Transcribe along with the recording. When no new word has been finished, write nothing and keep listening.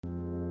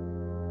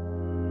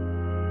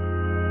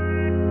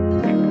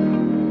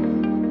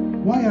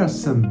Why are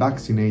some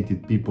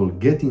vaccinated people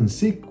getting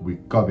sick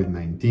with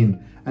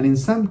COVID-19 and in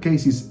some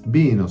cases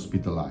being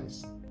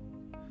hospitalized?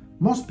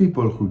 Most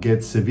people who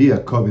get severe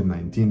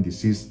COVID-19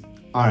 disease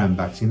are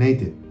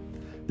unvaccinated.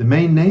 The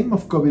main aim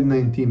of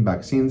COVID-19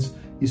 vaccines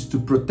is to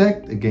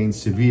protect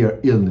against severe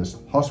illness,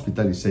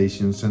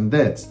 hospitalizations and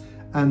deaths,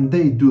 and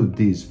they do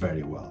this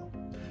very well.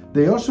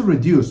 They also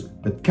reduce,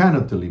 but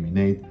cannot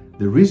eliminate,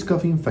 the risk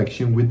of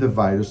infection with the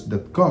virus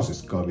that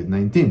causes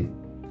COVID-19.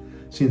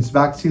 Since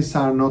vaccines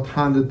are not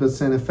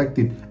 100%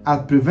 effective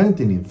at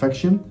preventing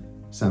infection,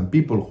 some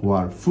people who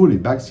are fully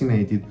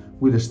vaccinated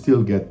will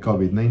still get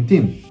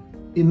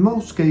COVID-19. In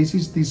most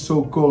cases, these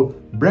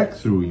so-called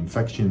breakthrough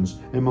infections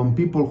among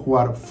people who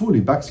are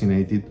fully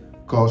vaccinated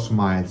cause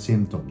mild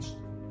symptoms.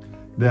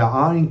 There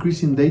are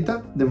increasing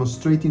data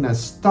demonstrating a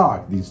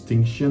stark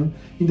distinction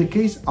in the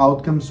case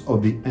outcomes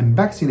of the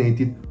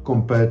unvaccinated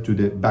compared to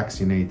the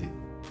vaccinated.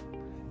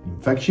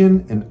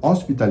 Infection and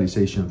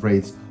hospitalization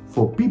rates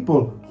for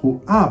people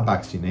who are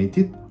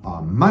vaccinated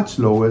are much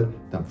lower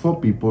than for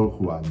people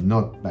who are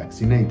not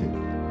vaccinated.